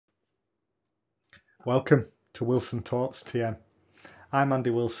Welcome to Wilson Talks TM. I'm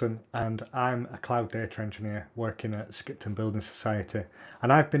Andy Wilson and I'm a cloud data engineer working at Skipton Building Society.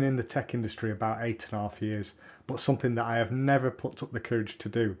 And I've been in the tech industry about 8.5 years, but something that I have never plucked up the courage to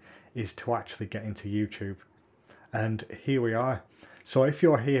do is to actually get into YouTube. And here we are. So if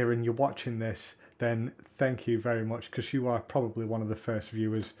you're here and you're watching this, then thank you very much because you are probably one of the first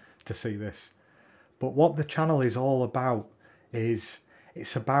viewers to see this. But what the channel is all about is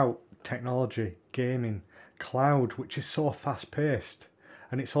it's about technology, gaming, cloud, which is so fast paced.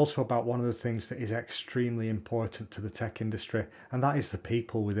 And it's also about one of the things that is extremely important to the tech industry, and that is the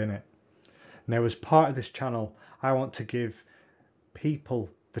people within it. Now, as part of this channel, I want to give people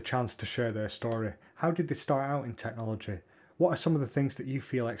the chance to share their story. How did they start out in technology? What are some of the things that you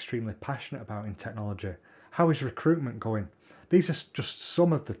feel extremely passionate about in technology? How is recruitment going? These are just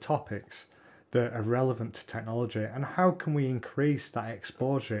some of the topics that are relevant to technology, and how can we increase that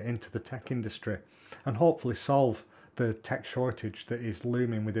exposure into the tech industry and hopefully solve the tech shortage that is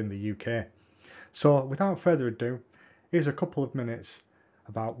looming within the UK. So without further ado, here's a couple of minutes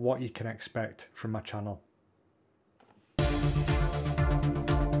about what you can expect from my channel.